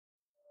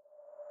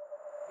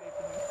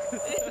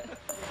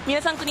皆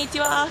さんこんにち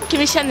は。キ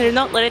ムシチャンネル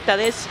のロレッタ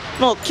です。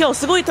もう今日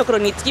すごいところ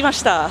に着きま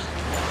した。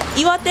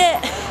岩手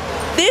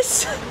で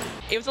す。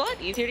It was a lot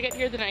easier to get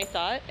here than I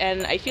thought,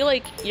 and I feel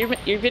like your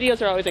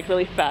videos are always like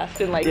really fast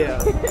and like. Yeah.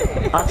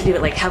 I'll have to do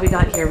it like how we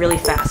got here really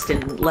fast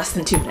in less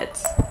than 2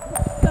 minutes.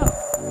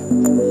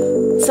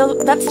 So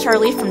that's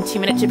Charlie from 2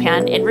 Minute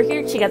Japan, and we're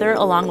here together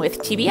along with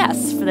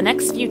TBS for the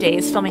next few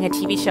days filming a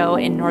TV show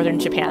in northern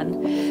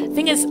Japan.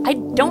 Thing is, I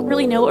don't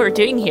really know what we're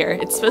doing here.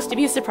 It's supposed to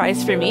be a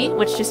surprise for me,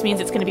 which just means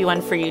it's going to be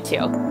one for you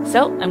too.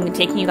 So I'm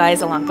taking you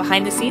guys along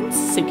behind the scenes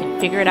so we can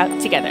figure it out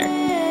together.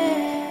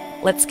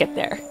 Let's get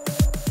there.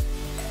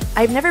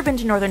 I've never been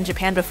to northern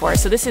Japan before,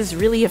 so this is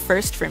really a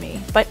first for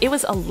me, but it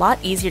was a lot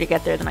easier to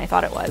get there than I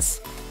thought it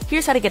was.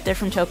 Here's how to get there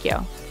from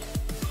Tokyo.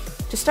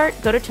 To start,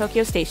 go to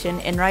Tokyo Station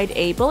and ride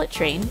a bullet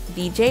train,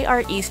 the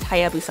JR East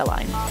Hayabusa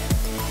line.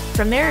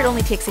 From there, it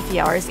only takes a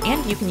few hours,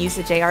 and you can use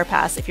the JR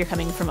Pass if you're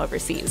coming from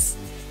overseas.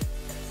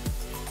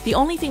 The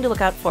only thing to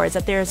look out for is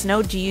that there is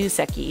no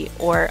Jiyuseki,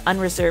 or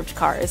unreserved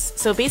cars,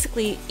 so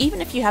basically,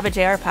 even if you have a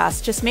JR Pass,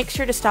 just make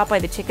sure to stop by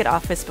the ticket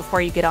office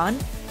before you get on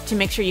to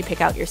make sure you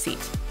pick out your seat.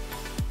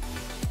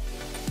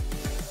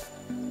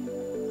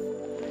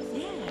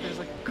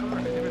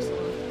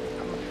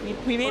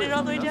 We made it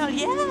all the way down.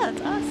 Yeah,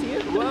 it's us.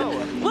 Whoa!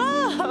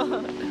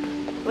 Whoa!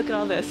 Look at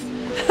all this.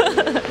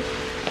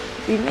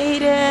 We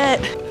made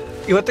it.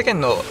 岩手県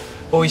の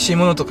美味しい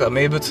ものとか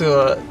名物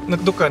は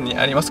どっかに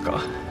あります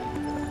か？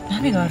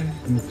何がある？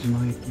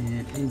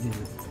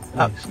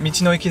あ、道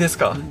の駅です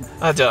か？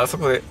あ、じゃあそ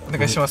こでお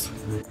願いします。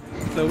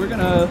So we're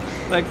gonna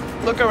like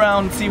look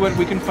around, see what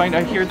we can find.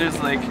 I hear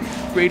there's like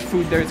great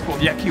food there. It's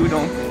called yaki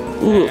udon.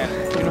 Ooh.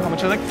 And you know how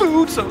much I like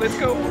food, so let's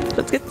go.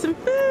 Let's get some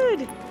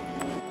food.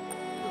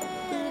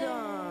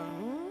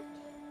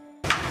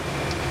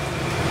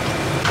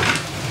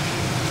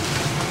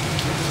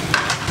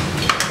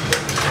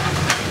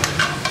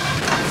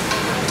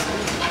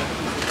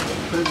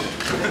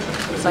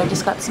 So I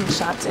just got some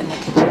shots in the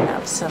kitchen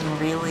of some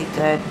really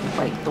good,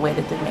 like the way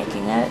that they're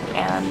making it,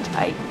 and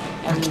I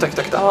am...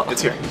 Oh,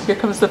 it's here. Here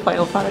comes the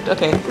final product.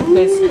 Okay,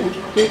 guys, here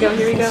we go,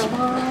 here we go.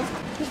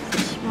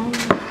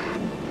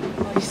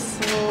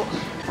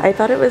 I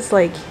thought it was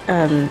like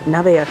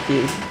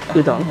nabeyaki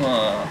udon,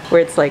 where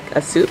it's like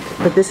a soup,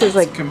 but this is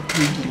like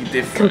completely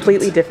different.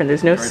 Completely different.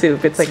 There's no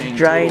soup. It's like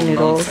dry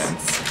noodles,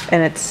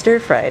 and it's stir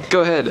fried.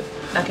 Go ahead.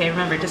 Okay,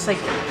 remember, just like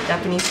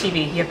Japanese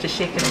TV, you have to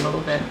shake it a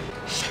little bit.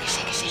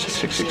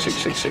 Shake, shake,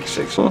 shake, shake, shake,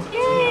 shake.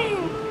 Yay!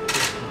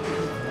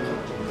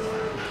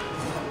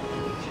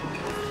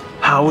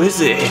 How is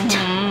it?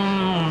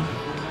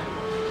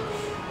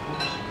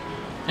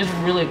 It's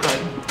really good.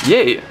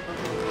 Yay!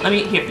 Let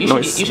me here. You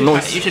should try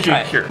it. You should try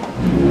it. Here.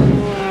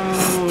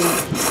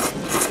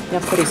 や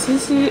っぱりスー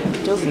ス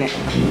上手ね。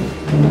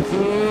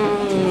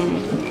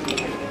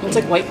It's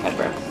like white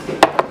pepper.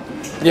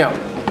 Yeah.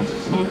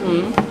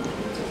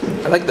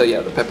 I like the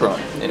pepper on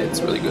it.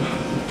 It's really good.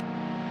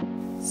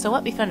 So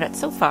what we found out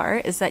so far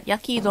is that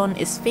yaki udon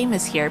is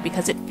famous here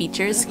because it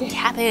features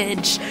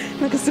cabbage.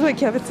 なんかすごい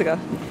キャベツが。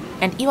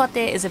And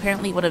Iwate is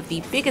apparently one of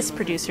the biggest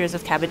producers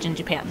of cabbage in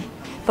Japan.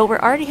 But we're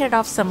already headed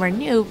off somewhere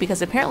new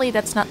because apparently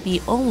that's not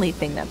the only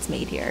thing that's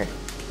made here.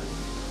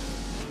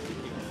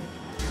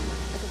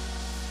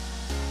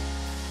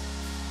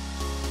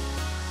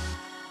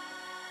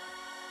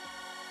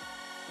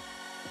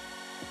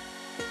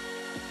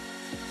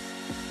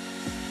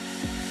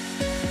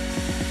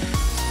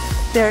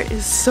 There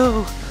is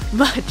so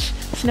much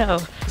snow.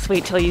 Just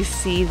wait till you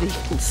see the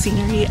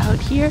scenery out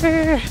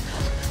here.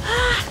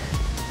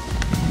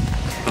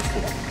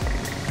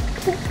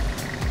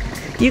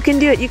 You can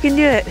do it, you can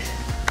do it.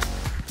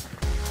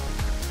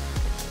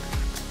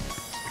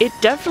 It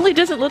definitely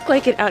doesn't look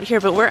like it out here,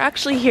 but we're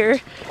actually here.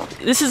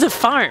 This is a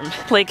farm.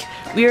 Like,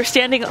 we are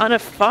standing on a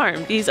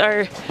farm. These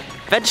are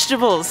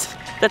vegetables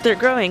that they're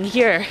growing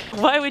here.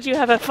 Why would you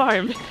have a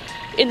farm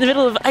in the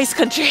middle of ice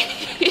country?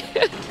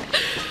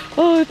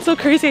 Oh, it's so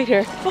crazy out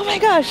here. Oh my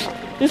gosh,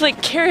 there's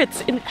like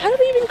carrots. And how do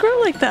they even grow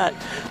like that?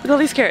 Look at all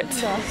these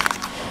carrots.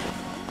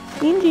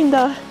 Ninjin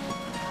da.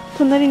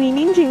 隣に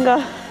人参が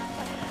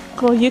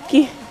こう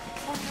雪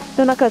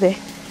の中で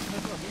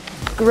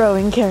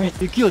growing carrots.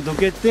 雪をど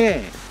け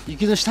て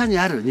雪の下に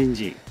ある人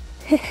参。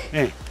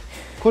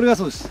これが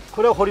そうです。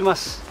これを掘りま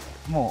す。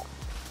も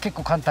う結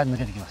構簡単に抜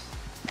けてきます。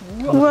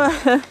うわ、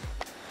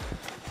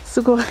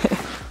すごい。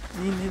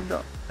人参だ。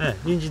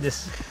人参で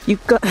す。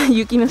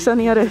雪の下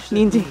にある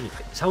人参。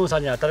寒さ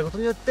に当たること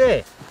によっ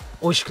て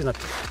美味しくなって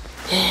る。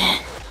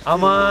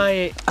甘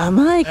い。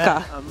甘い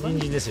か。人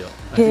参ですよ。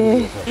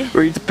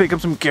Ready to pick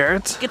up some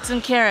carrots? Get some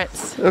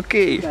carrots.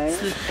 Okay.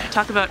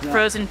 Talk about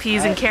frozen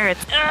peas and carrots.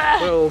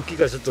 これ大きい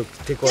からちょっと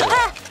抵抗ある。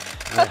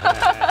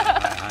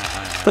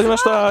取りま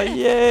した。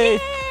イエーイ。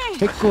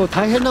結構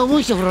大変な思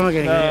いして掘らなき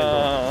ゃいけな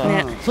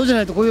い。そうじゃ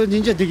ないとこういう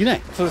人参はできな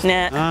い。そうです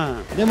ね。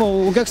で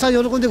もお客さん喜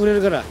んでくれ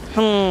るから、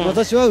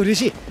私は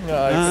嬉しい。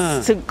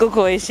すっご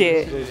く美味し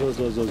い。そう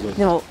そうそうそう。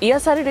でも癒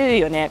される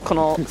よね、こ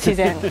の自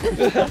然。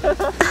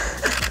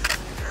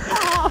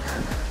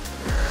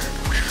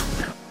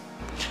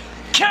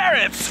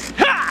Carrots!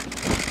 Ha!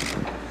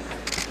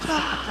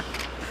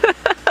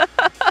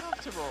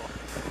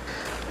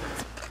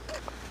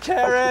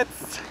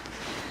 Carrots!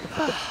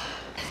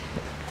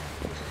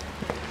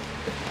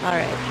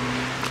 Alright.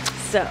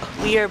 So,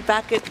 we are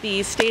back at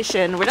the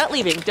station. We're not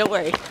leaving, don't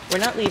worry. We're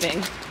not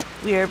leaving.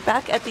 We are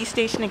back at the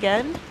station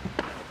again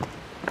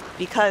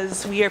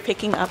because we are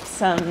picking up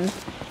some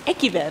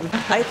ekiben.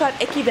 I thought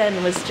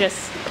ekiben was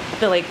just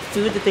the like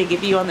food that they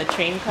give you on the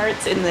train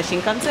carts in the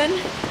Shinkansen.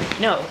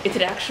 No, it's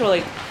an actual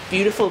like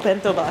beautiful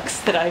bento box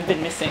that I've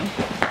been missing.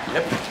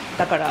 Yep.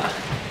 Dakara.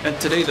 And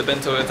today the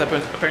bento is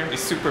apparently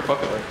super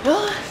popular.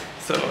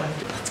 So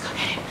Let's go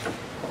get it.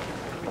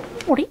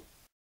 あれ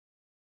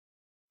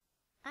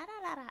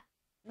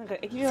なんか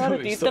駅弁ある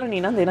って言ったの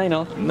になんでない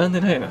の？なん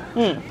でないの？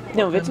うん。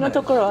でも別の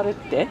ところあるっ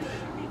て。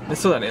で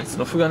そうだね、そ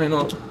の船根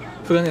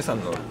さ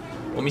んの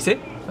お店？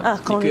あ、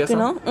この肉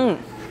の？うん。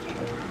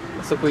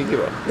そこ行け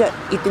ば。じゃあ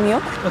行ってみよ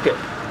う。Okay.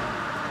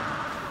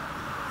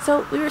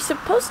 So we were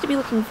supposed to be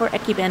looking for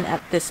ekiben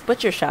at this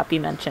butcher shop you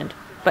mentioned,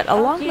 but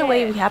along the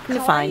way we happened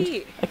to find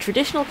a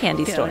traditional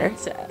candy store.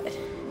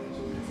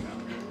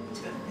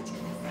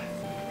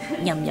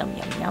 Yum yum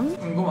yum yum.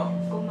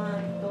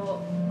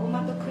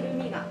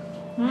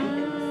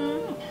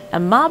 A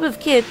mob of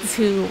kids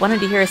who wanted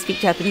to hear us speak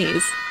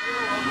Japanese.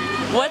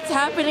 What's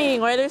happening?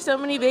 Why are there so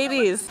many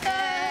babies?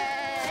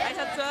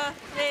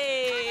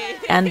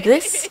 And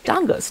this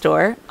dango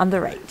store on the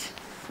right.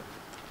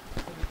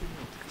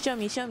 Show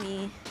me, show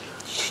me.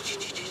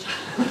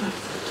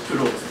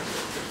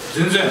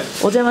 全然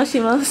お邪魔し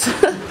ます。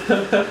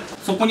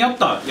そこにあっ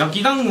た焼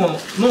き団子の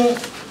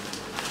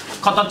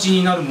形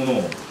になるもの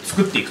を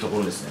作っていくとこ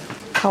ろですね。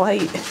かわい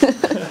い。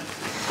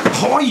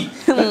かわいい。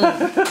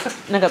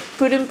なんか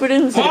プルンプル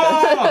ンする。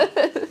は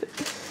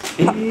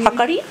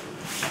かり？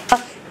あ、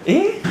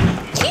切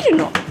る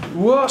の？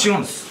違う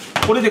んです。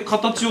これで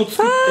形を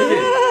作って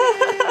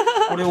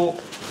これを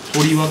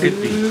取り分けて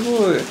い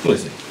く。そうで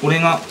すね。これ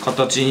が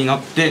形にな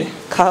って。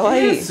かわ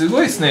いい。すご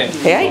いですね。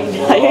早い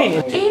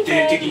ね。徹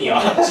底的に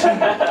は。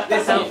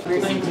So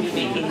we're going to be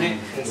making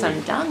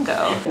some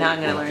dango. Now I'm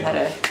going to learn how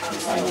to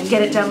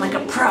get it done like a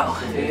pro.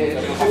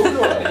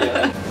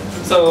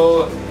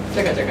 So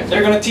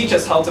they're gonna teach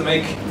us how to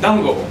make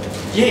dango.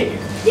 Yay!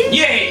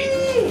 Yay!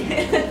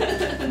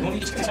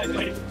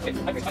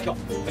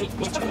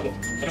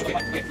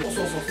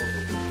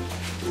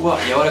 うわ、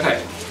柔らかい。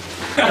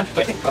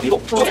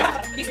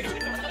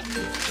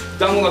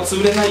団子が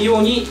潰れないよ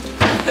うに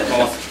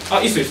回す。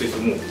あ、いいっすよいいっす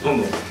よ、もうど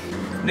んど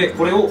ん。で、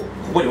これをこ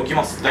こに置き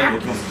ます。台に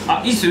置きます。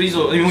あ、いいっすよいいっす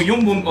よ。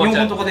4本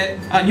とかで、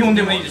あ、2本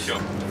でもいいですよ。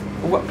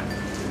うわ。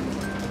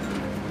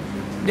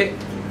で、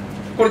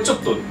これちょっ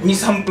と2、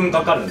3分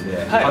かかるんで、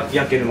は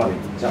焼けるまでに。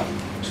じゃあ、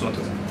ちょっと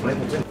待ってください。これ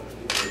も全部。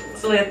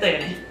そうやったよ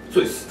ね。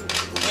そうです。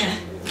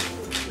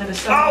なんか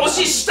下あ、惜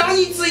しい。下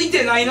につい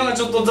てないのが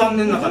ちょっと残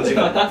念な感じ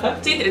が。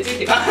ついてる。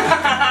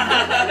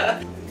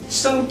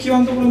下の際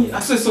のところに、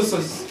あ、そうですそう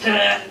です。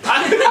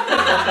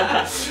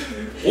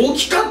大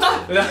きかった。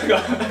なん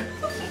か。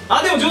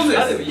あ、でも上手で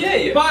す。あ、でもイエ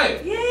ーイ。はい。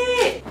イエ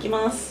ーイ。いき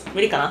ます。無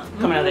理かな？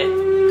カメラで。美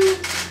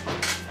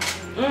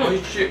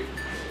味しい。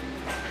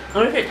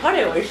おいしい。タ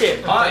レおいし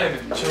い。はい。めっ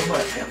ちゃうまい。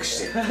早くし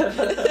て。す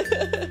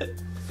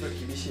ごい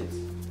厳しい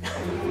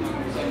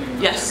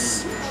で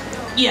す。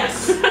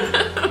Yes.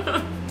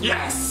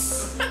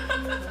 Yes.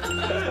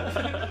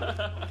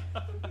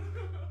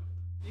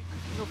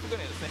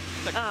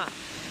 あ、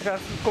だから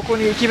ここ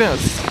に駅弁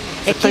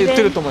絶対売っ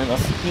てると思いま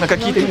す。なんか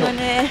聞いてみよう。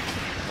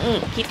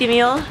聞いてみ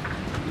よう。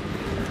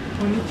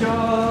こんにち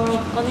は。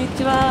こんに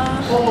ち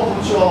は。こん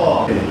にち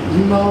は。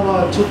今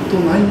はちょっと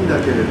ないんだ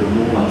けれど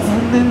も。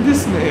残念で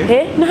す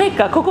ね。ない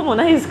か。ここも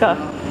ないですか。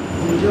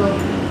じゃあ、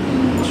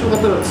もしよかっ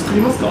たら作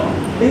りますか。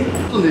ちょ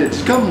っとね、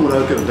時間もら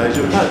うけど大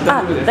丈夫です。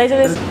あ、大丈夫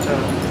です。じゃあ、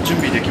準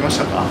備できまし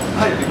たか。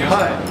はい、できまし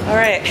た。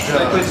Alright. じ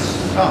ゃ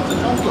あ、ちょっ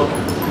と。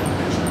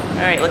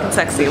Alright, looking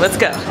sexy. Let's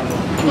go. 行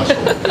きましょ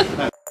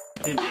う。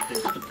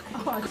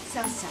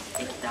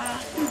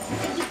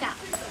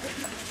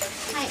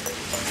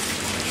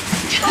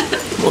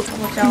お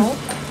茶を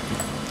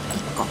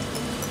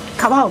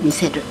皮を見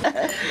せる。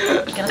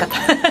いけなかった。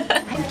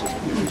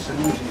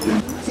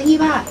次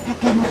はタ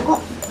ケノ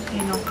コ。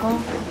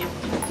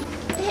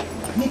で、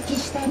熱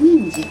した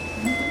人参。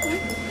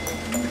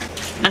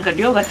なんか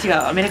量が違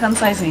う。アメリカン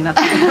サイズになっ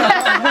てる。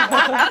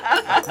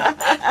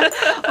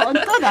本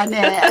当だ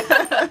ね。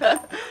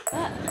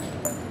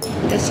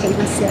いらっしゃい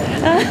ませ。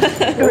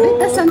ロレッ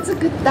タさん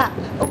作った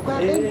おこわ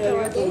弁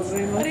当です。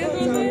ありがとう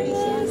ございま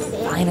す。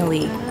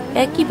Finally,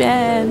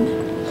 ekiben!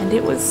 And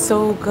it was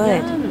so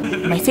good.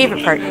 My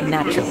favorite part,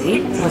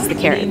 naturally, was the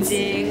carrots.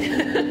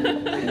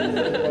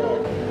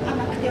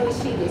 甘くて美味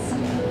しいです。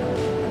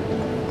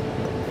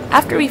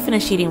 After we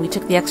finished eating, we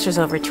took the extras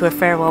over to a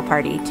farewell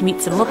party to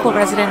meet some local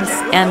residents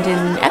and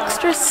an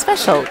extra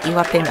special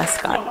Iwate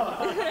mascot,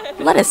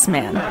 Lettuce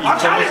Man.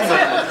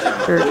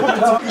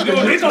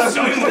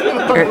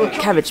 Or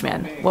Cabbage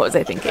Man. What was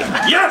I thinking?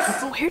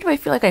 Yes! Where do I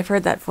feel like I've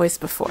heard that voice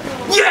before?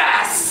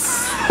 Yes!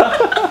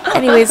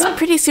 Anyways,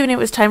 pretty soon it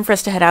was time for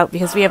us to head out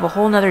because we have a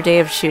whole nother day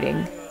of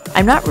shooting.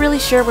 I'm not really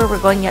sure where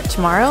we're going yet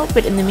tomorrow,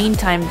 but in the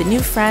meantime, the new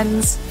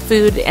friends,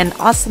 food, and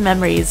awesome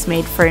memories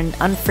made for an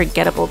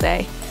unforgettable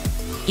day.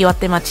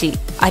 Iwate Machi,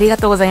 ありが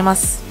とうございま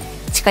す。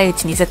近いう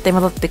ちに絶対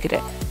戻ってくる。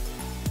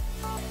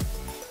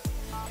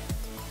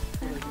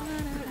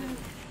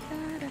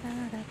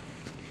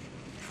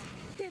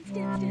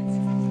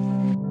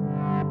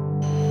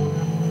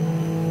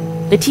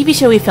The TV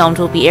show we filmed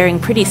will be airing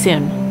pretty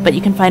soon, but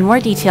you can find more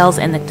details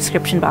in the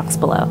description box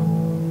below.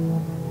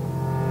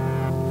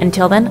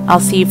 Until then, I'll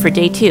see you for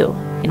day 2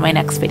 in my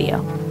next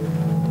video.